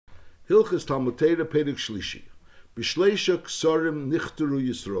Hilchas Talmud Torah Perek Shlishi. B'shleisha ksarim nichteru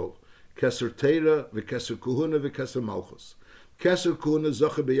Yisrael. Keser Torah v'keser Kuhuna v'keser Malchus. Keser Kuhuna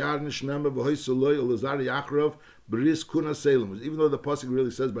zoche b'yar nishnama v'hoyse loy olazari achrov b'ris kuna selim. Even though the pasuk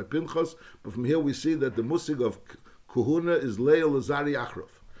really says by Pinchas, but from here we see that the musig of Kuhuna is lei olazari achrov.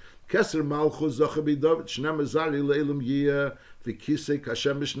 Keser Malchus zoche b'david shnama zari leilim yiyah v'kisei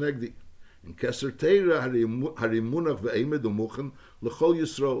kashem mishnegdi. In Keser Torah harimunach ve'emed umuchen l'chol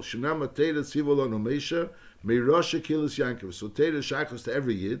Yisrael shnama Torah tzivolon umesha meirasha kilis yankiv. So Torah shaychus to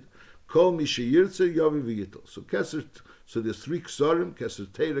every yid. Kol mi sheyirtze yavi v'yitel. So there's three ksarim: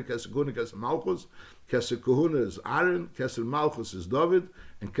 Keser Torah, Keser Kuhuna, Keser Malchus. Keser Kuhuna is Aaron, Keser Malchus is David,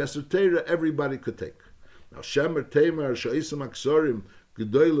 and Keser Torah everybody could take. Now Shemer Teimar Sha'isam Aksarim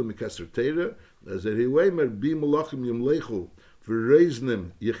Gedolim Keser Torah as a Hiweimer Bi Malachim Yimlechu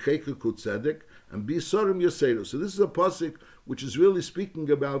v'Reiznim Yecheku Kutzedek and Bi Sarim Yaseru. So this is a pasuk which is really speaking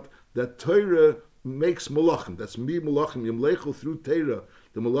about that Torah makes malachim. That's mi malachim yimlechu through Torah.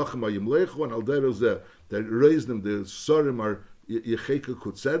 The malachim are yimlechu, and alderos that raised them. The sarim are yecheku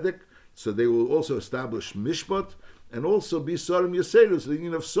kutzedek, so they will also establish mishpat, and also be sarim yaseru. So the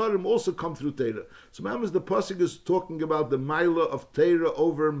union of sarim also come through Torah. So, as the pasuk is talking about the maila of Torah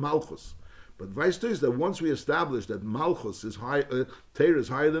over malchus. But Vaista is that once we establish that malchus is high, Torah is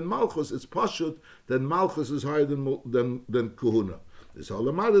higher than malchus, it's pashut that malchus is higher than kuhuna. This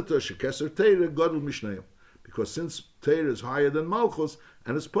halamadata shekeser Torah gadol mishnayim, because since Torah is higher than malchus,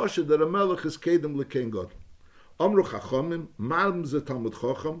 and it's pashut that a melech is kedem lekein gadol. Amru chachamim malm ze Talmud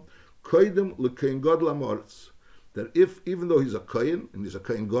chacham kedem lekein gadol amoritz. That if even though he's a kohen and he's a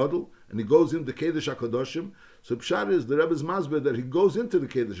kohen gadol and he goes into Kedesh HaKadoshim, so pshat is the Rebbe's masber that he goes into the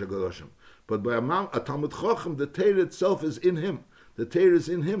Kedesh HaKadoshim. But by a Talmud Chacham, the Torah itself is in him. The Torah is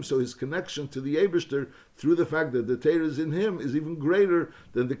in him, so his connection to the Eibishter through the fact that the Torah is in him is even greater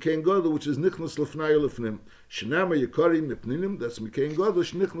than the Kein Gadol, which is Nichnas Lefnai Lefnim. Shnama Yekarim Mipninim, that's Kein Gadol,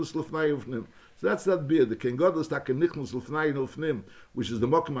 Shnichnas Lefnai Lefnim. So that's that beer. The Kein Gadol is like a Nichnas Lefnai Lefnim, which is the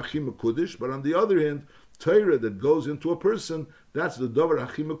Mokim Achim Kudish. But on the other hand, Torah that goes into a person, that's the Dover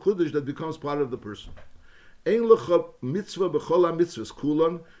Achim Kudish that becomes part of the person. Ein lecha mitzvah b'chol mitzvahs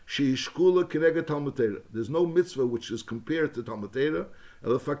kulon sheishkula kineged Talmud Torah. There's no mitzvah which is compared to Talmud Torah.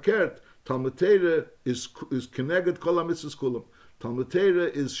 Elefakert Talmud Torah is kineged kol mitzvahs kulon. Talmud Torah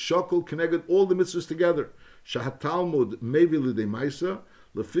is shakol kineged all the mitzvahs together. Shahat Talmud mevi l'dei ma'isa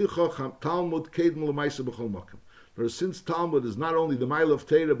lefichach Talmud kedem l'ma'isa b'chol makom. Whereas since Talmud is not only the mile of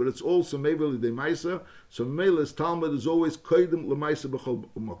Torah, but it's also mevi l'dei ma'isa, so Meilas Talmud is always kedem l'ma'isa b'chol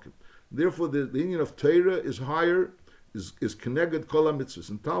makom. Therefore, the union of Torah is higher, is connected kol mitzvahs,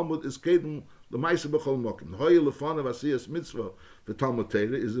 and Talmud is kedem l'maisa b'chol mokim. Hoye lefanav asiyas mitzvah the Talmud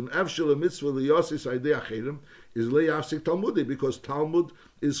Torah is an avshel mitzvah liyasis aidei acherim is leyafsik Talmudi, because Talmud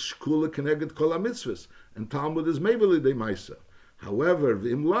is shkula connected kol mitzvahs, and Talmud is meveli de maisa. However,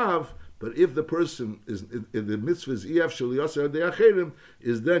 v'im lav, but if the person is the mitzvah is avshel liyasis aidei acherim,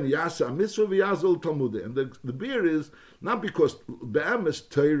 is then yasa mitzvah v'yazol Talmudi, and the beer is not because be'emes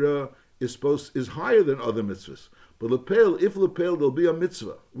Torah is higher than other mitzvahs. But if lepel, there'll be a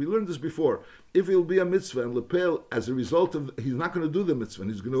mitzvah. We learned this before. If he'll be a mitzvah, and lepel, as a result of, he's not going to do the mitzvah,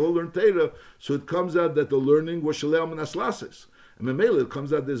 and he's going to go learn Torah, so it comes out that the learning was shalem and aslasis. And memele, it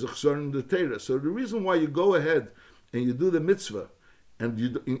comes out there's a chsar in the Torah. So the reason why you go ahead and you do the mitzvah, and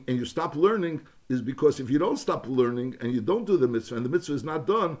you stop learning, is because if you don't stop learning, and you don't do the mitzvah, and the mitzvah is not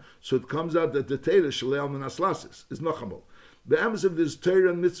done, so it comes out that the Torah shalem and aslasis is nachamol. The emes of this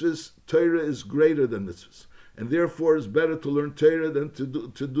Torah and mitzvahs, Torah is greater than mitzvahs, and therefore it's better to learn Torah than to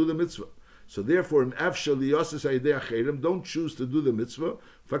do the mitzvah. So therefore, in afshal liyasis aidei acherim, don't choose to do the mitzvah.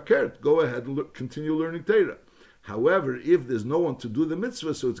 Fakert, go ahead and continue learning Torah. However, if there's no one to do the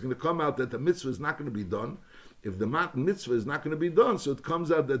mitzvah, so it's going to come out that the mitzvah is not going to be done. If the mitzvah is not going to be done, so it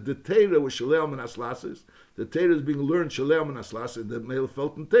comes out that the Torah was shalem and aslasis. The Torah is being learned shalem and aslasis, that male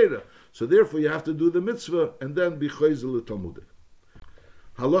felt in Torah. So therefore, you have to do the mitzvah and then be chayzel Talmudic.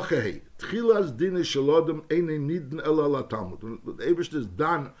 Halacha hey, tchilas dine shalodem eine nidn ela la Talmud. The Eibush is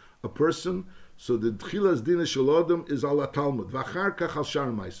done a person, so the tchilas dine shalodem is ala Talmud. V'achar kach al shar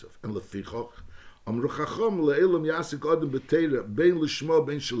ma'asav. And lefichach, amru chacham le'elam yasik adam b'teira, bein lishma,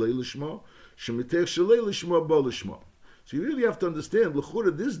 bein shalei lishma, shemitech shalei lishma, ba lishma. So you really have to understand,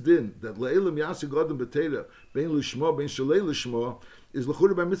 l'chura, this din, that le'elam yasik adam b'teira, bein lishma, bein shalei lishma, is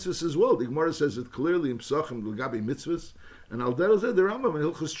l'chura by mitzvahs as well. The Gemara says it clearly in Psachim l'gabi mitzvahs, and al derech zeh the Rambam in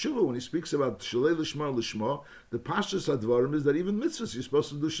Hilchos Tshuva, when he speaks about shalei lishma lishma, the pashtus hadvarim is that even mitzvahs you're supposed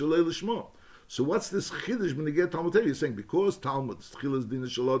to do shalei lishma. So what's this chiddush when you get Talmud Torah? You're saying because Talmud, Tchilas Din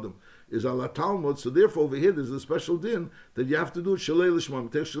Shalodom, is ala Talmud, so therefore over here there's a special din that you have to do Shalei Lishma,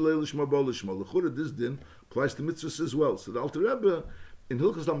 Mitech Shalei Lishma, Bo Lishma. L'chura, this din applies to mitzvahs as well. So the Alter Rebbe in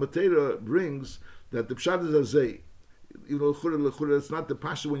Hilchos Talmud Torah brings that the pshat is azay. You know, l'chura, it's not the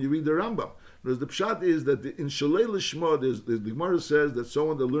pasha when you read the Rambam. Whereas the pshat is that in Shalei Lishma, the Gemara says that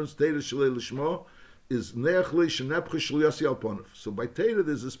someone that learns Torah Shalei Lishma is neach le shenepche shel yasi al ponav. So by Torah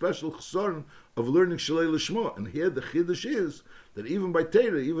there's a special chesron of learning Shalei Lishma, and here the chiddush is that even by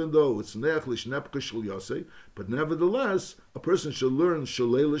Torah, even though it's neach le shenepche shel yasi, but nevertheless a person should learn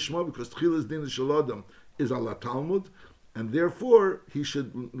Shalei Lishma because Tchilas Din Shel Adam is ala Talmud, and therefore he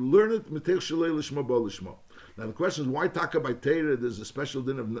should learn it mitech Shalei Lishma bo Lishma. Now the question is, why taka by Torah there's a special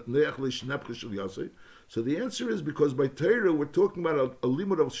din of neach le shenepche shel yasi? So the answer is because by Torah we're talking about a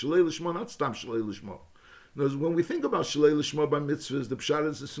limud of Shalei Lishma, not stam Shalei Lishma. When we think about Shalei Lishma by mitzvahs, the pshat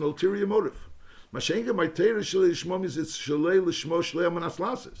is it's an ulterior motive. Mashenga by Torah Shalei Lishma means it's Shalei Lishma Shalei Al Manas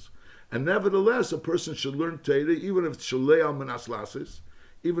Lasis. And nevertheless, a person should learn Torah even if it's Shalei Al Manas Lasis,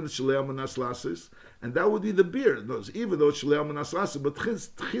 even if it's Shalei Al Manas Lasis, and that would be the beer. Even though it's Shalei Al Manas Lasis, but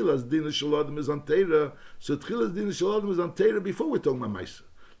Tchilas Din Shel Adam is on Torah, so Tchilas Din Shel Adam is on Torah before we're talking about Maisa.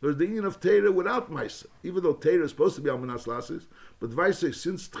 There's the union of Torah without Maisa. Even though Torah is supposed to be Almanas Lasis, but Vaisek,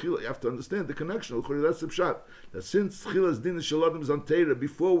 since Tchila, you have to understand the connection. That's the pshat. That since Tchila's Din Shel Adam is on Torah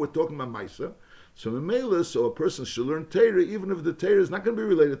before we're talking about Maisa, so Memela, so a person should learn Torah even if the Torah is not going to be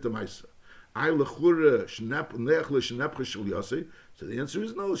related to Maisa. So the answer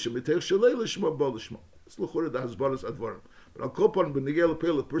is no. Shemitech Shalei Lishma Bo Lishma. It's l'chura the hasbaras advarim. But I'll call upon b'negel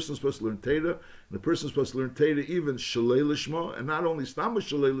apel. The person is supposed to learn Torah, and the person is supposed to learn Torah even Shalei Lishma, and not only Stam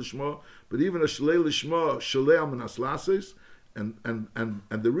Shalei Lishma, but even a Shalei Lishma Shalei Amanas Lases. And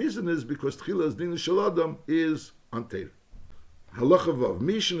the reason is because Tchilas Din Shel Adam is on Torah. Halacha vav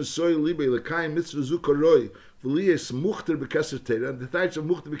mishin soy libe lekayim mitzvah zukaroi v'liyes muchter b'keser Torah. And the type of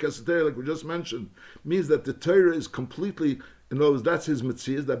muchter b'keser Torah, like we just mentioned, means that the Torah is completely, in other words, that's his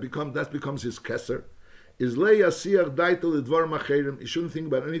mitzvah, that becomes his keser. Is lei yasiach daitel lidvar macherim. He shouldn't think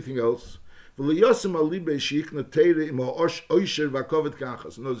about anything else. V'liyasim al libe sheikna Torah im ha'oisher v'akovet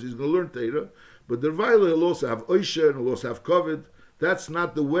kachas. In other words, he's going to learn Torah, but the Reviler will also have oisher and will also have kovet. That's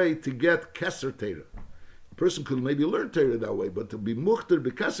not the way to get keser Torah. A person could maybe learn Torah that way, but to be muchter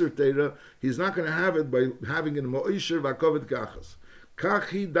b'keser Torah, he's not going to have it by having in mo'isher v'akovet kachas.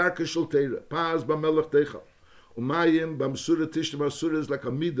 Kachi darka shel Torah, paz b'melech techal. Umayim b'msura tishta b'msura is like a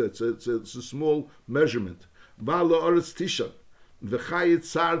midah, it's a small measurement. V'alo oretz tishan, v'chayit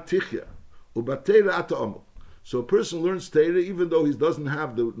sar tichya, u'batera ata omel. So a person learns Torah even though he doesn't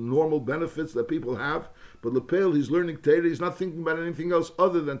have the normal benefits that people have, but lepel, he's learning Torah, he's not thinking about anything else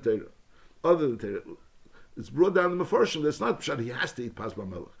other than Torah. It's brought down in the Mefarshim. That's not pshat. He has to eat pas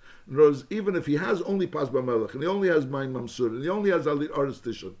b'melech. In other words, even if he has only pas b'melech and he only has mayim mamsur and he only has alit aris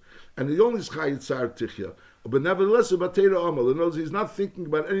tishon and he only has chayit sar tichya, but nevertheless about Torah amal. In other words, he's not thinking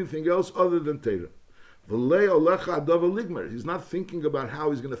about anything else other than Torah. V'lei olecha adav ligmer. He's not thinking about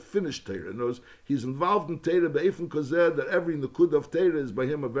how he's going to finish Torah. In other words, he's involved in Torah be'efen kozeh that every nekud of Torah is by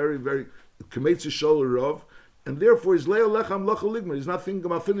him a very, very kemetzi shol rov, and therefore he's lei olecha amlacha ligmer. He's not thinking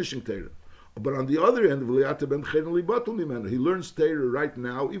about finishing Torah. But on the other end, he learns Torah right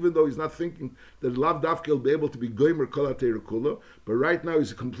now, even though he's not thinking that Lav Dafka will be able to be goymer kol Torah kula. But right now,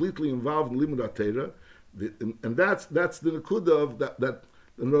 he's completely involved in limud Torah, and that's the nekuda of that.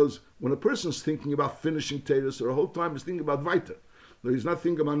 In other words, when a person's thinking about finishing Torah, so the whole time he's thinking about weiter. No, he's not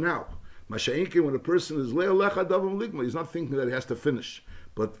thinking about now. Masha'inke, when a person is le'alecha davam ligma, he's not thinking that he has to finish.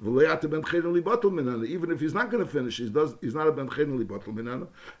 But even if he's not going to finish, he's not a ben chedin li batel minana.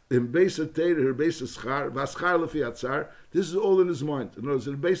 In basic Torah, her basic schar, vaschar lefi atzar. This is all in his mind. In other words,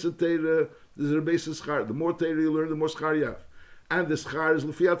 in basic Torah, this is her basic schar. The more Torah you learn, the more schar you have. And the schar is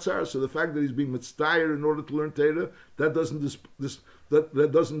lefi atzar. So the fact that he's being mitztayer in order to learn Torah, that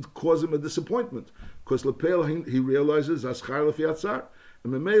doesn't cause him a disappointment, because lepel he realizes aschar lefi atzar,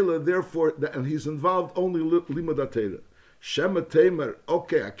 and memela therefore, and he's involved only limud Torah. Shema Tamer,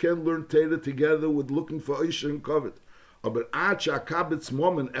 okay, I can learn Torah together with looking for Oisha and Kovet. But Acha Kabitz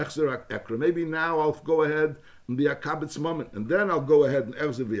Moment, Echzer Ekra. Maybe now I'll go ahead and be a Kabitz Moment, and then I'll go ahead and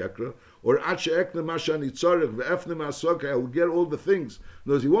Echzer V'Ekra. Or Acha Ekna Mashani Tzorech, V'Efne Masoka, I'll get all the things.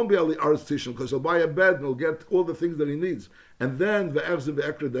 Knows he won't be Ali Arz Tishon, because he'll buy a bed and he'll get all the things that he needs. And then V'Echzer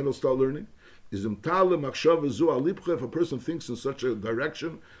V'Ekra, then he'll start learning. If a person thinks in such a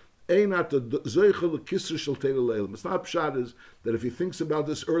direction, it's not pshat is that if he thinks about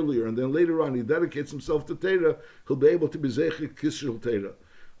this earlier and then later on he dedicates himself to Torah, he'll be able to be zeichel kisr Torah.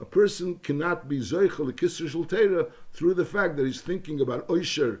 A person cannot be zeichel kisr Torah through the fact that he's thinking about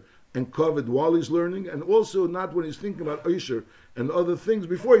oisher and covet while he's learning, and also not when he's thinking about Oisher and other things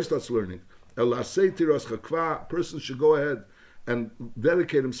before he starts learning. A person should go ahead and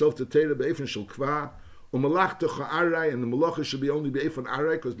dedicate himself to Torah be'efin shel kva, and the malacha should be only be'efin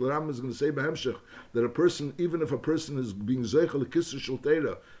aray, because the Rambam is going to say behemshech that a person, even if a person is being zeichel lekisser shel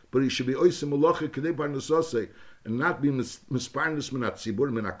Torah, but he should be oisem malacha kedei parnasasei, and not be misparnas min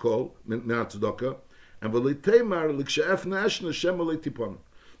hatzibur min hakol min hatzedakah, and v'leiteimar l'kshe'ef na'eshna shem v'leitipon.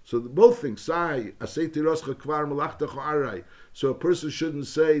 So both things, sai, asei tiroscha kvar malachtacha aray. So a person shouldn't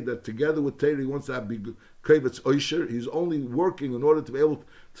say that together with Torah he wants to have big kavitz oisher. He's only working in order to be able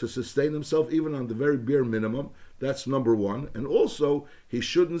to sustain himself, even on the very bare minimum. That's number one. And also, he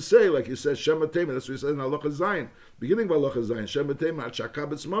shouldn't say, like he says, Shema Tema. That's what he says in Halacha Zayin. Beginning of Halacha Zayin, Shema Tema,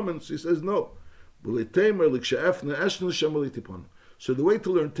 Shakabitz Moments. He says no. So the way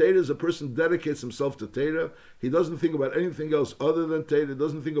to learn Torah is a person dedicates himself to Torah. He doesn't think about anything else other than Torah. He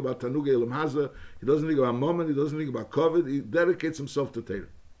doesn't think about Tanugei Elam Haza. He doesn't think about Mammon. He doesn't think about Kovid. He dedicates himself to Torah.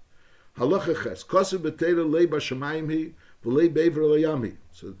 Halacha Ches. Kosev b'Torah lei b'shamayim hi v'lei b'ever layami.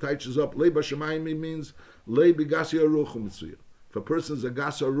 So the Taich is up. Lei b'shamayim hi means lei b'gasi haruach u'mitzuya. If a person is a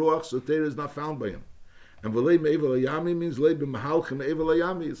gas haruach, so Torah is not found by him. And v'lei b'ever layami means lei b'mahalchim b'ever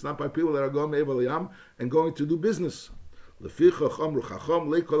layami. It's not by people that are going b'ever layam and going to do business. So when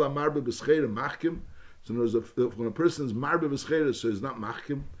a person is marbe b'schera, so he's not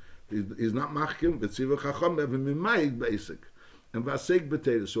machkim, basic. And vasek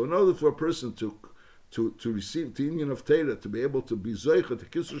b'teira. So in order for a person to receive the union of Teira, to be able to be zoicha to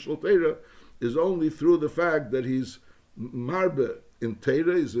kisur shel Teira, is only through the fact that he's marbe in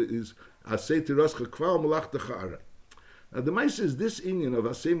Teira, is asei tiroscha kvar malachtacha aray. Now the Maisa is this union of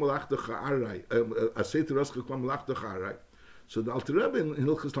asei malachtacha aray, asei tiroscha kvar malachtacha aray. So the Alter Rebbe in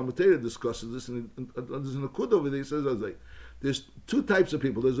Hilchos Talmud Torah discusses this, and there's an akud over there. He says, there's two types of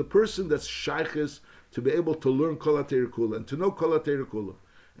people. There's a person that's shayches to be able to learn Kol HaTorah Kula and to know Kol HaTorah Kula,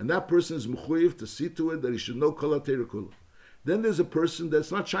 and that person is mechuyev to see to it that he should know Kol HaTorah Kula. Then there's a person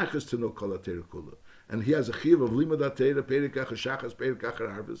that's not shayches to know Kol HaTorah Kula, and he has a chiyuv of limud HaTorah, Perek Achar Shachas, Perek Achar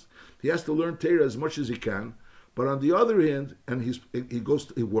Harvest. He has to learn Torah as much as he can, but on the other hand, and he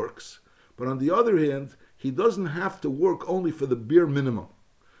works. But on the other hand, he doesn't have to work only for the bare minimum.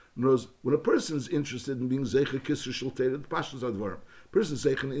 In other words, when a person is interested in being zeicha kisur shel Torah, the pashtus advarim. Person is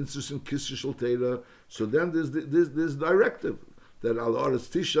zeicha interested in kisur shel Torah, so then there's directive that al aretz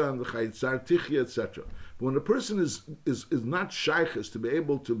tisha and the chayitzar tichya, etc. But when a person is not shayches to be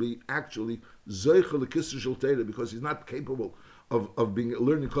able to be actually zeicha the kisur shel Torah because he's not capable of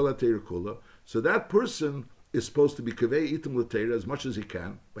learning kol HaTorah kula, so that person is supposed to be kavei itim l'Torah as much as he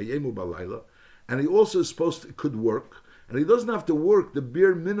can by yemu balayla. And he also is could work, and he doesn't have to work the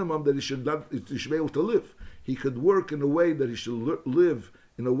bare minimum that he should be able to live. He could work in a way that he should live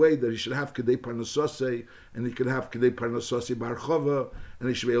in a way that he should have kedei parnasasei, and he could have kedei parnasasei bar chava, and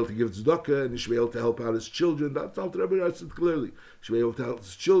he should be able to give tzedakah, and he should be able to help out his children. That's Alter Rebbe writes it clearly. He should be able to help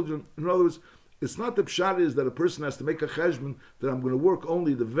his children. In other words, it's not the pshat is that a person has to make a cheshbon that I'm going to work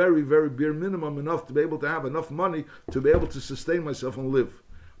only the very, very bare minimum enough to be able to have enough money to be able to sustain myself and live.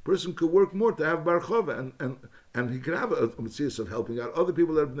 Person could work more to have bar chava, and he could have a mitzvah of helping out other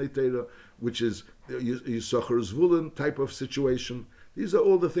people that have bnei Torah, which is yisachar zvulin type of situation. These are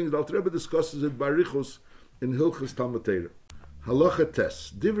all the things that Alter Rebbe discusses in Barichos in Hilchos Talmud Torah. Halacha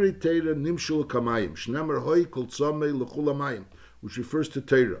tes divrei Torah nimshul kamayim shnemer hoy kol tzomei lechul hamayim, which refers to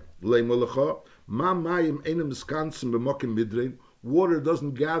Torah. Lei malacha ma mayim enim miskansim b'mokim midrein. Water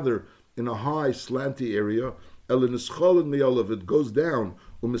doesn't gather in a high slanty area. Elin ischolin miyolav, it goes down.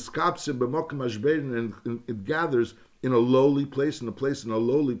 And it gathers in a lowly place, in a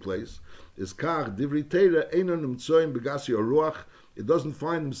lowly place. Is kach divrei Torah einon nimtzoyim b'gasi haruach. It doesn't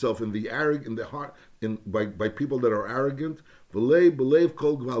find himself in the heart, by people that are arrogant. V'lei b'leiv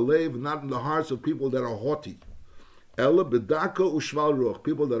kol gvalev, not in the hearts of people that are haughty. Ela b'daka u'shval ruach,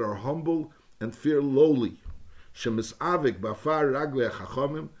 people that are humble and fear lowly. Shemisavik b'afar raglei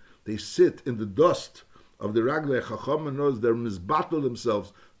chachamim, they sit in the dust of the Raglei Chacham, and knows they're misbattle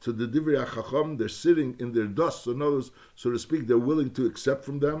themselves to the Divrei Chacham, they're sitting in their dust, so knows, so to speak, they're willing to accept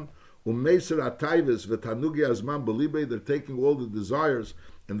from them. Umeiser atayves v'tanugi azman belibe, they're taking all the desires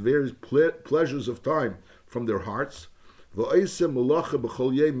and various pleasures of time from their hearts. V'oisem mulacha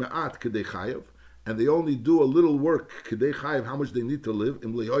b'chol yei me'at kedei chayav, and they only do a little work kedei chayav, how much they need to live.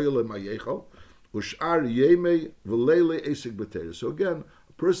 Im lehoyel mayechal ushar yemei v'leile esik b'teira. So again,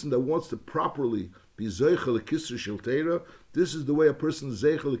 a person that wants to properly be zeichel kisur shel Torah, this is the way a person is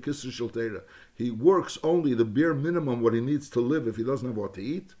zeichel kisur shel Torah. He works only the bare minimum what he needs to live if he doesn't have what to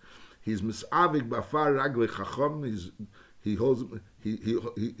eat. He's misavik b'afar raglei chacham. he holds,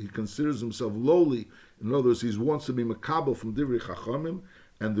 he considers himself lowly. In other words, he wants to be makabel from divrei chachamim,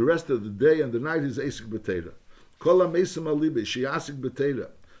 and the rest of the day and the night is asik b'teira. Kol ha-mesim alibe she'asik b'teira.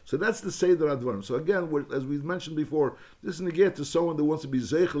 So that's the Seder Advarim. So again, as we mentioned before, this is negate to someone that wants to be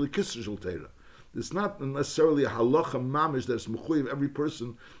zeichel kisrishul teira. It's not necessarily a halacha mamish that's mechuyev. Every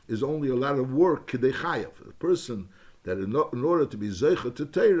person is only allowed to work k'dei chayav. A person that in order to be zeichel to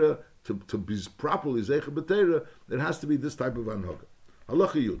teira, to be properly zeichel b'teira, it has to be this type of anhaga.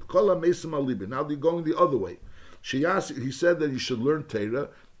 Halacha yud. Kol ha-mesim alibe. Now they're going the other way. He said that you should learn teira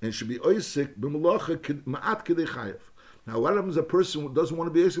and should be oisik b'melacha ma'at k'dei chayav. Now, what happens? A person who doesn't want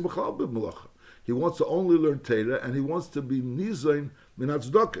to be oisik b'chalal b'melacha. He wants to only learn teira and he wants to be nizayin min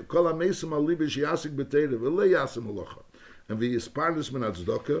hatzdaka. Kol ha-mesim alibe sheyasik b'teira v'le yasim melacha and v'yisparnis min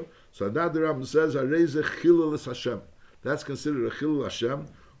hatzdaka. So that the Rabbi says, "Areze chilul es Hashem." That's considered a chilul Hashem.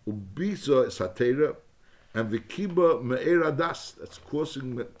 Ubisa es hateira and v'kiba me'er adas. That's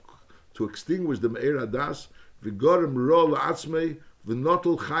causing to extinguish the me'er adas. V'gorim ro la'atzmei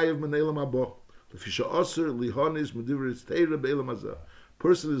v'notel chayev min elam haba. L'fisha oser lihonis medivrei teira be'elam hazeh.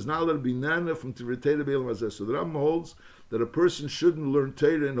 Person is not allowed to be nana from tivrei teira be'elam hazeh. So the Rambam holds that a person shouldn't learn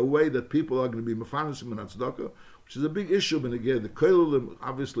teira in a way that people are going to be mefanesim and tzedakah, which is a big issue. And again, the kohelim,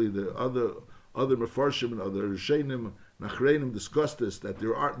 obviously the other mefarshim and other rishenim nachreinim discuss this, that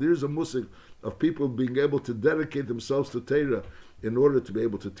there's a musik of people being able to dedicate themselves to teira in order to be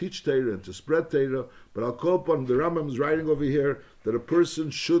able to teach teira and to spread teira. But I'll call upon the Rambam is writing over here that a person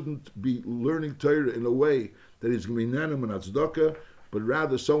shouldn't be learning teira in a way that he's going to be nanim and tzedakah, but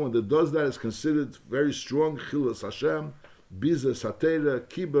rather someone that does that is considered very strong chilas Hashem, biza satera,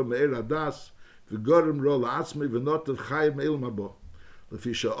 kiba me'er adas, v'gorim ro la'atzmei v'notav chayiv me'elam haba.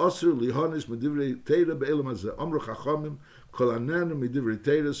 L'fisha osir lihonis medivrei teira be'elam hazeh. Amru chachamim kol hananu medivrei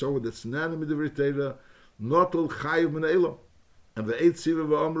teira, someone that's nanu medivrei teira, notal chayiv me'elam. And the eight siva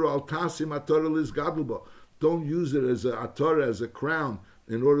v'amru al tasim atorah liz gadulba. Don't use it as a atorah, as a crown,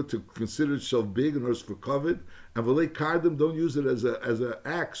 in order to consider itself big, in order for covet. And v'lei kardim, don't use it as an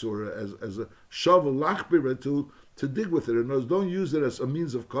axe or as a shovel lachbira to dig with it. In other words, don't use it as a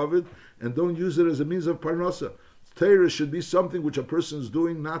means of covet, and don't use it as a means of parnasa. Teira should be something which a person is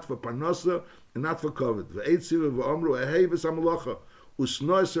doing not for parnasa and not for covet. V'eit siva v'amru ehei v'samalacha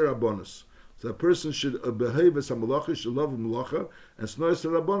usnois rabonus. So a person should behave as a malacha, should love a malacha, and snois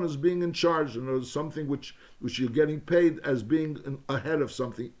rabon is being in charge, and something which you're getting paid as being ahead of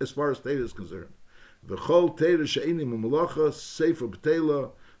something as far as teira is concerned. The chol teira she'enim malacha sefer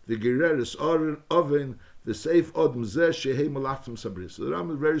b'teila the gereres oven the seif odm zeh shehei malachtim sabris. So the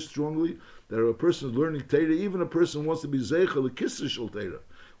Rambam is very strongly that a person is learning teira, even a person wants to be zeichel kisrishul teira,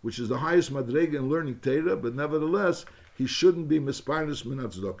 which is the highest madrega in learning teira, but nevertheless he shouldn't be misparnis min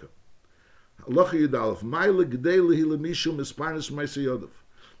tzedakah. Halacha Yudalef, Maila G'dei Lemishu Misparnis Ma'aseh.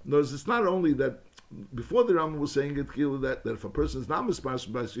 Notice it's not only that before the Rambam was saying it that if a person is not Misparnis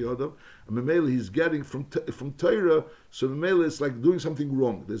Ma'aseh, and Memela he's getting from Torah, so Memela it's like doing something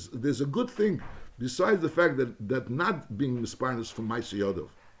wrong. There's a good thing besides the fact that not being Misparnis from Ma'aseh.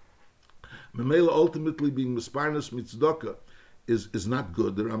 Memela ultimately being Misparnis Mitzdaka is not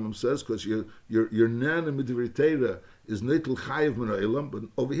good. The Rambam says because your nana midivrei teira is netel chayiv min ha'elam, but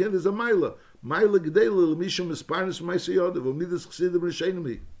over here there's a maila g'deila l'mishum misparnis ma'aseh yodav u'midas chesidim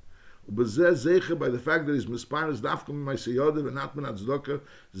rishenim. Ubezeh zeicha by the fact that he's misparnis dafka min ma'aseh yodav and not min tzedakah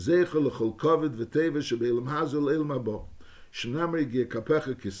zeicha l'chol kovet v'teva shebe'elam hazel elam haba shenamri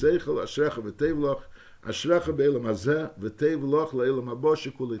g'yekapecha kiseichel ashrecha v'tevloch ashrecha be'elam hazeh v'tevloch le'elam haba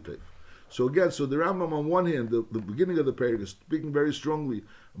shekulei tev. So again, the Rambam on one hand, the beginning of the Perek is speaking very strongly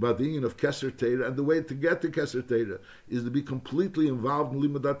about the union of Keser Teira, and the way to get to Keser Teira is to be completely involved in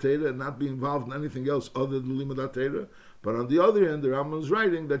Limudat Teira and not be involved in anything else other than Limudat Teira. But on the other hand, the Rambam is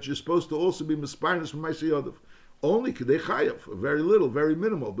writing that you're supposed to also be Misparnis from Ma'aseh Yodav. Only K'dei Chayav, very little, very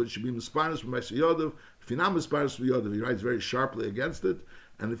minimal, but it should be Misparnis from Ma'aseh Yodav. If you're not Misparnis from Yodav, he writes very sharply against it.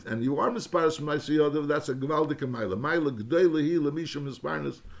 And if you are Misparnis from Ma'aseh Yodav, that's a Gvaldik Maila. Maila G'dei Lehi Lemishum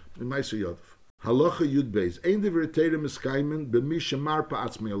Misparnis in Ma'aseh Yodav. Halacha Yud Beis. Ein divrei teira miskaimen b'misha marpa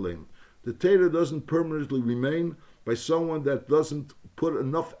atzmi aleim. The teira doesn't permanently remain by someone that doesn't put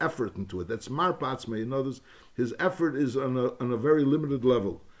enough effort into it. That's marpa atzmi. In other words, his effort is on a very limited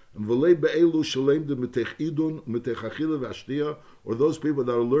level. And v'lei be'elu shalem de mitech idun mitech achila v'ashtiya, or those people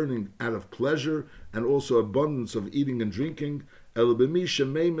that are learning out of pleasure and also abundance of eating and drinking. El b'misha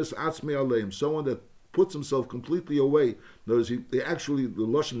meimis atzmi aleim. Someone that puts himself completely away. Notice the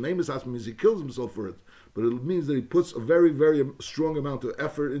Lashon Meimis Atzmi means he kills himself for it. But it means that he puts a very, very strong amount of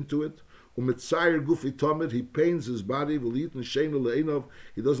effort into it. Umitzayer gufi tamid, he pains his body. V'litin sheinu le'enov,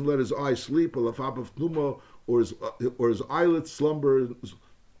 he doesn't let his eyes sleep. Alafapav tnuma, or his eyelids slumber.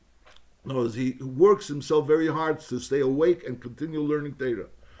 No, he works himself very hard to stay awake and continue learning Torah.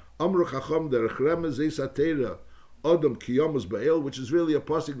 Amru chacham derech remez eisa Torah adam kiyamus ba'el, which is really a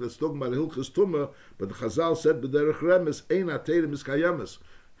pasuk that's talking about hilchos tumah, but the Chazal said b'derech remez ein ha-Torah miskayamis.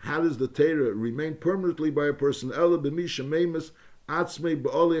 How does the Torah remain permanently by a person? Ela b'mi shemeimus atzmei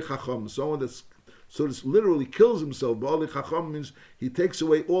ba'olei chacham. Someone that's so this literally kills himself. Ba'olei chacham means he takes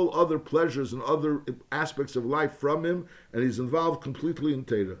away all other pleasures and other aspects of life from him, and he's involved completely in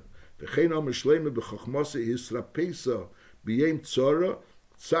Torah. V'chein ha-mishlema b'chachmasi hisrapesa b'yem tzara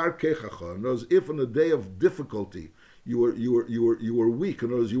tsar kechacha. In other words, if on a day of difficulty you were weak, in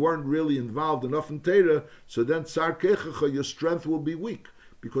other words, you weren't really involved enough in Torah, so then tsar kechacha, your strength will be weak.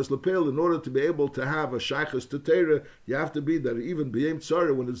 Because lepel, in order to be able to have a shaychus to Torah, you have to be that even b'yem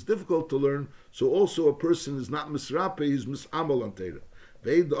tzara, when it's difficult to learn, so also a person is not misrape, he's misamal on Torah.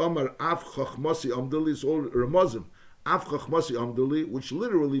 Ve'ed amar af chachmasi amdali is all ramazim. Af chachmasi amdali, which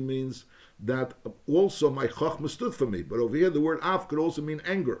literally means that also my chachma stood for me. But over here, the word af could also mean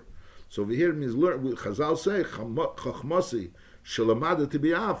anger. So over here it means learn. Chazal say chachmasi shalamada to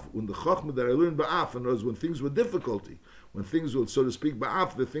be af. When the chachma that I learned ba'af, and was when things were difficulty, when things were, so to speak,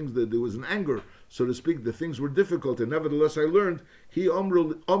 ba'af, the things that there was an anger, so to speak, the things were difficult, and nevertheless I learned. He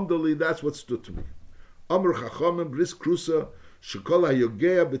amdali, that's what stood to me. Amr chachamim bris krusa shekol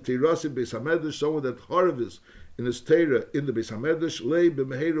hayogea b'teirasi beis hamedrash, someone that harvest in his Torah in the Beis Hamedrash, lei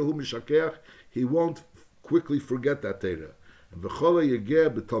b'meheirahu mishakeach, he won't quickly forget that Torah. And v'chola yegeh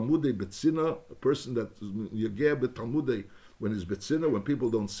b'talmudei betzina, a person that yegeh b'talmudei when he's betzina, when people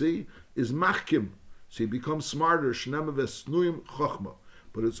don't see, is machkim, so he becomes smarter. Shnema v'snuim chochma.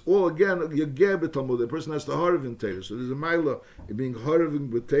 But it's all again yegeh b'talmudei. A person has to harv in Torah. So there's a mila in being harving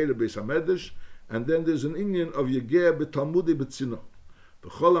b'Torah Beis Hamedrash, and then there's an inyan of yegeh b'talmudei betzina.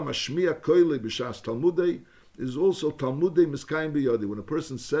 V'chola mashmiya koilei b'shas talmudei is also Talmudei miskayim biyadi. When a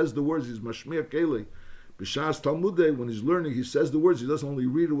person says the words, he's mashmiya kelei. B'shas Talmudei, when he's learning, he says the words. He doesn't only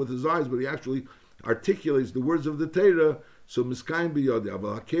read it with his eyes, but he actually articulates the words of the Torah. So miskayim biyadi.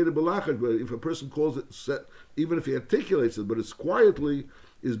 Aval hakeda b'lachad. But if a person calls it, even if he articulates it, but it's quietly,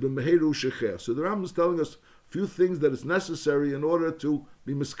 is b'meheru shecher. So the Rambam is telling us a few things that is necessary in order to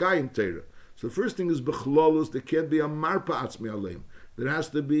be miskayim Torah. So the first thing is b'chlolus. There can't be a marpa atzmi aleim. There has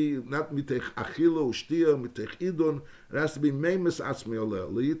to be not mitech achila ushtia, mitech idon. It has to be meimes atzmi oleh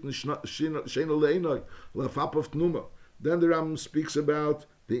leitn sheino leinoi lafapav tnuma. Then the Rambam speaks about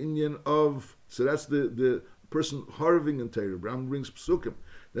the inyan of, so that's the person harving in Torah. Rambam brings psukim.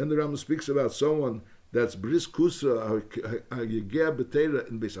 Then the Rambam speaks about someone that's bris kusa yegeh b'Torah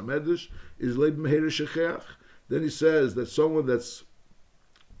in Beis Hamedrash is leib meher shecheach. Then he says that someone that's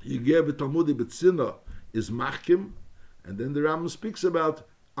yegeh b'talmudi b'tzina is machkim. And then the Rambam speaks about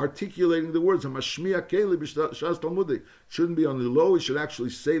articulating the words. Hamashmiya keli b'shas talmudei shouldn't be on the low. He should actually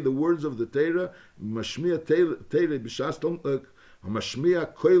say the words of the Torah. Mashmiya keli b'shas talmudei.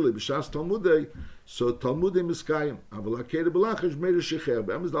 Hamashmiya keli b'shas talmudei. So talmudei miskayim. Aval hakeda b'lachash meir shecher.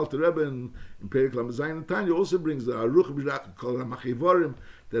 Be'emes the Alter Rebbe in Perek Lamezayin and Tanya also brings the aruch b'shach kol hamachivorim,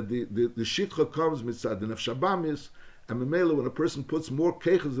 that the shitcha comes mitzad the nefshabamis. And Memela, when a person puts more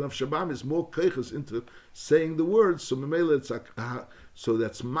keiches than Shabbamis, more keiches into saying the words, so Memela, it's like, so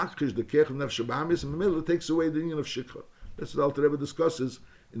that's makrish, the keich of Shabbamis, and Memela takes away the union of Shikha. That's what Alter Rebbe discusses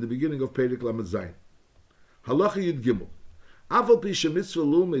in the beginning of Perek Lamed Zayin. Halacha Yud Gimel. Aval pi shemitzvah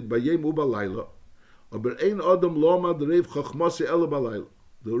lumid bayem u balayla, aber ein adam loma the reiv chachmasi ele balayla.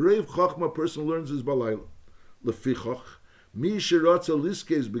 The reiv chachma person learns his balayla. Lefichach. So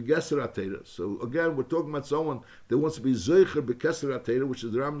again, we're talking about someone that wants to be zoicher bekeser atera, which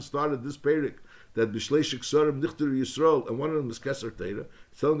is the Rambam started this Perek, that b'shleishik sorim nichter Yisrael, and one of them is keser teira,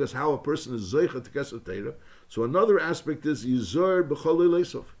 telling us how a person is zoicher to keser teira. So another aspect is yizor b'chol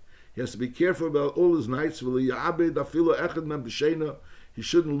leisov. He has to be careful about all his nights. He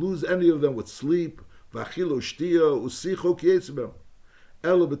shouldn't lose any of them with sleep.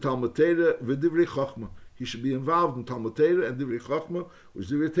 He should be involved in Talmud Torah and Divrei Chachma, which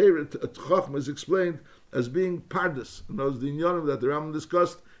Divrei Chachma is explained as being pardes. And those the inyanim that the Rambam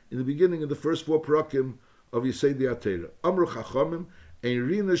discussed in the beginning of the first four parakim of Yisei Torah. Amru Chachamim, ein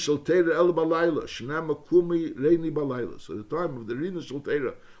rina shel Torah el balayla, shnama kumi reini balayla. So the time of the rina shel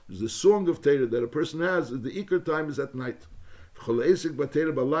Torah, which is the song of Torah that a person has, is the ikar time is at night. V'chol eisik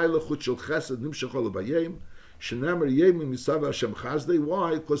b'Torah balayla chut shel chesed nimshach ol bayim, shnamar yemi misav Hashem chazdei.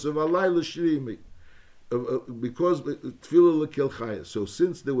 Why? Because of alayla shirimi. because tefillah lekel chaya. So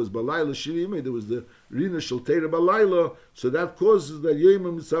since there was balayla shirime, there was the rina shel teira balayla, so that causes that yom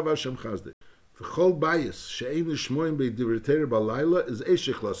mitzav Hashem chazdei. V'chol bayis she'ein shmoim be'divrei teira balayla is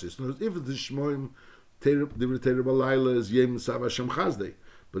eshech lasis. If the shmoim divrei teira balayla is yom mitzav Hashem chazdei,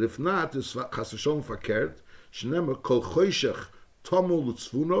 but if not, it's chas v'sholom fakert. Shnemer kol choshech tomol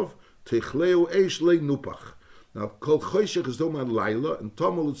utzvunov techleu eish le'nupach. Now, kol choshech is talking about Laila, and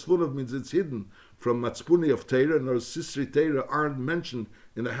Tomol Utzvunov means it's hidden from Matspuni of Teira, and those Sisri Teira aren't mentioned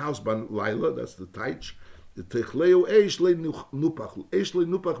in the house by Laila, that's the Taich. The Techleu Eish Le Nupach. Eish Le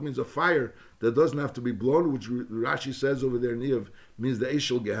Nupach means a fire that doesn't have to be blown, which Rashi says over there, Niyav, means the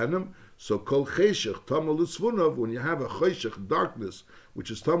Eish El Gehenim. So kol choshech Tomol Utzvunov, when you have a choshech, darkness,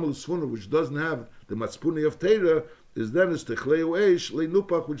 which is Tomol Utzvunov, which doesn't have the Matspuni of Teira, is then it's Techleu Eish Le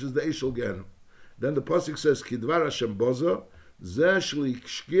Nupach, which is the Eish El Gehenim. Then the pasuk says, "Kidvar Hashem boza, zeh shli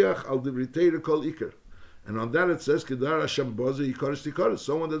shkiach al divrei Teira kol iker," and on that it says, "Kidvar Hashem boza yikaris tikaris."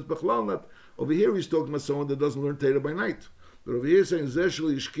 Someone that's bechlal not. Over here he's talking about someone that doesn't learn Teira by night, but over here he's saying, "Zeh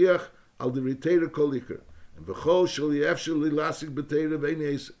shli shkiach al divrei Teira kol iker," and v'chol shli efshel li lasik b'Teira ve'ein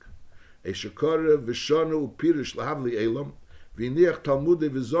esek. Eshakara v'shana upirish lahavli elam v'iniach talmudei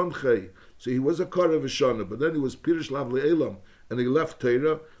v'zonchei. So he was a kara v'shana, but then he was pirish lahavli elam, and he left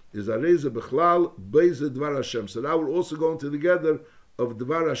Teira. Is a reza bechlal beize dvar Hashem. So now we're also going together of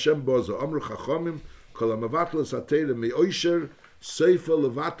dvar Hashem bozo. Amru chachamim kol hamavatl sateira me'oisher seifa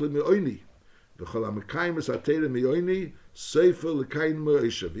levatl me'oini. V'chol hamekayim sateira me'oini seifa lekayim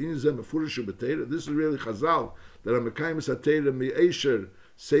me'oisher. V'in zeh mefurishu b'teira. This is really chazal that hamekayim sateira me'oisher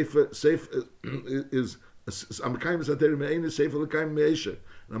seifa is hamekayim sateira me'oini seifa lekayim me'oisher.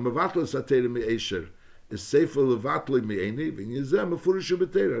 And hamavatl sateira me'oisher is sefer levatli me'eni v'yizem mefurishu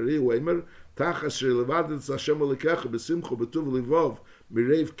b'teira. Ri weimer tachas shir levadet Hashem alekecha b'simcha b'tuv livov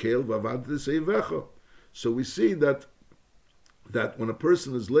mireiv kel v'avadet seivecha. So we see that when a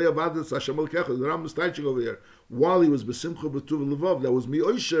person is le'avadet Hashem alekecha, the Rambam is teaching over here, while he was b'simcha b'tuv livov, that was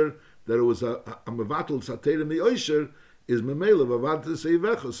mi'oisher, that it was a mevatel sateira mi'oisher, is memela v'avadet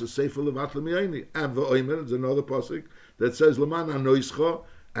seivecha, so sefer levatli me'eni. And v'oimer, there's another pasuk that says leman hanoischa,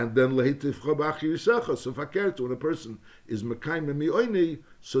 and then lehitifcha b'achir yisecha. So fakert, when a person is mekayim mi'oini,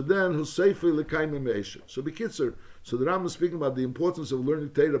 so then who's seifer lekayim me'esher. So b'kitzer, so the Rambam is speaking about the importance of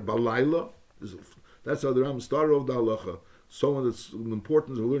learning Teira balayla. That's how the Rambam started off the halacha. Someone that's the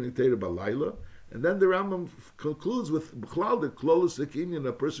importance of learning Teira balayla, and then the Rambam concludes with b'chlal the klolos ekinyan,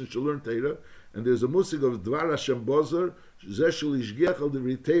 a person should learn Teira, and there's a musig of dvar Hashem bozer zeh shel yishgiach al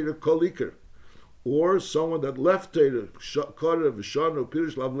divrei Teira kol iker. Or someone that left Teira, Kara, Vishana,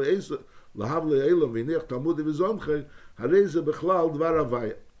 Pirish, Lahavle Elam, V'niach, Talmud, V'zonchei, Hareze, Bechlal, Dvar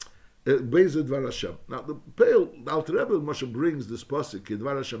Havaya, Beze, Dvar Hashem. Now, the Alter Rebbe, Moshe brings this pasuk,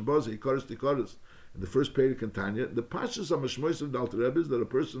 Dvar Hashem, Boze, Yikaris, Tikaris, in the first Perek and Tanya. The Pashas HaMashmois of the Alter Rebbe is that a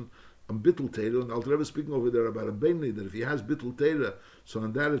person, on Bittul Teira, and the Alter Rebbe is speaking over there about a Beinli, that if he has Bittul Teira, so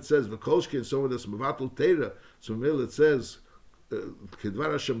on that it says, V'kolshke, and someone that's Mevatul Teira, so in it says,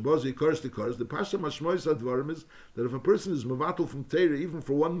 Kedvar Hashem Bozi Yikaris Tikaris. The Pasha Mashmois Advarim is that if a person is mevatel from Teira even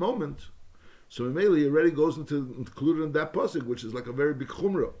for one moment, so Mimele he already goes included in that pasuk, which is like a very big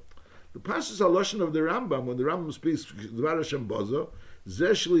chumrah. The Pasha is a lashon of the Rambam. When the Rambam speaks Kedvar Hashem Bozo,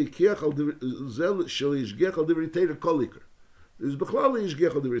 Zeh Shli Yishgiach Al Divrei Teira Kol Iker. There's Bechlal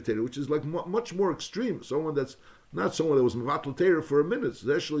Yishgiach Al Divrei Teira, which is like much more extreme. Someone that's not someone that was mevatel Teira for a minute.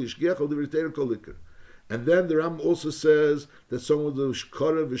 Zeh Shli Yishgiach Al Divrei Teira Kol Iker. And then the Ram also says that someone who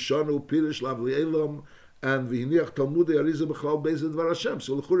shkara v'shanu pirish lavli elam and v'hiniach talmudei ariza b'chlal beis dvar Hashem.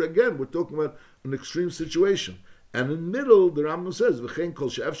 So again, we're talking about an extreme situation. And in the middle, the Rambam says v'chein kol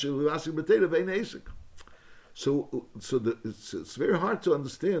she'ef she'lasik b'teira v'ein esek. So it's very hard to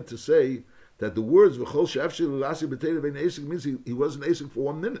understand to say that the words v'chol she'ef she'lasik b'teira v'ein esek means he wasn't esek for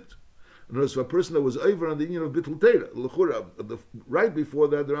 1 minute. In other words, for a person that was over on the union of Bittul Teira, right before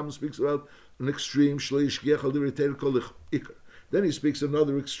that, the Rambam speaks about an extreme, Shleish Giach Al Divrei Teira Kol Iker. Then he speaks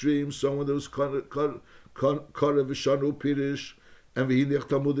another extreme, someone that was Kara V'shanu Pirish, and V'hinech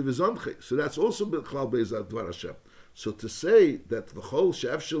Talmud V'zonchei. So that's also B'chlal Be'ezat Dvar Hashem. So to say that V'chol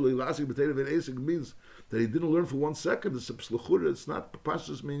She'ef Sheli Lasik B'teira V'en Esek means that he didn't learn for 1 second, it's not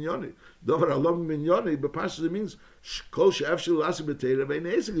Pashas Minyoni. Dover Alam Minyoni, but Pashas it means Kol She'ef Sheli Lasik B'teira V'en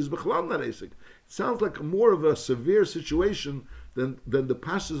Esek is B'chlal not Esek. It sounds like more of a severe situation than the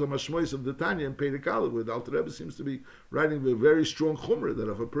pashas of mashmois of the Tanya and Perek Aleph, where the Alter Rebbe seems to be writing with a very strong chumrah that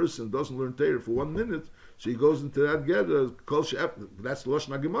if a person doesn't learn Torah for 1 minute, so he goes into that gather, that's the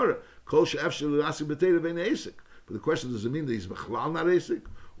Lashon HaGemara, kol she'ef she'lasik b'Torah vein esek. But the question, does it mean that he's bechlal not esek?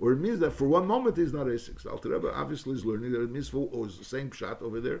 Or it means that for 1 moment he's not esek? So Alter Rebbe obviously is learning that it means or it's the same pshat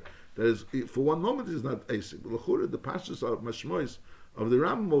over there, that is, for 1 moment he's not esek. But l'chura, the pashas of mashmois of the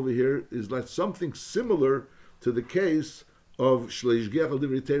Rambam over here is like something similar to the case of Shleish Gech al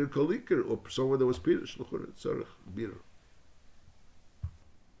Divrei Torah Kol Iker, or somewhere that was Pirush, l'chura, tzarech, birah.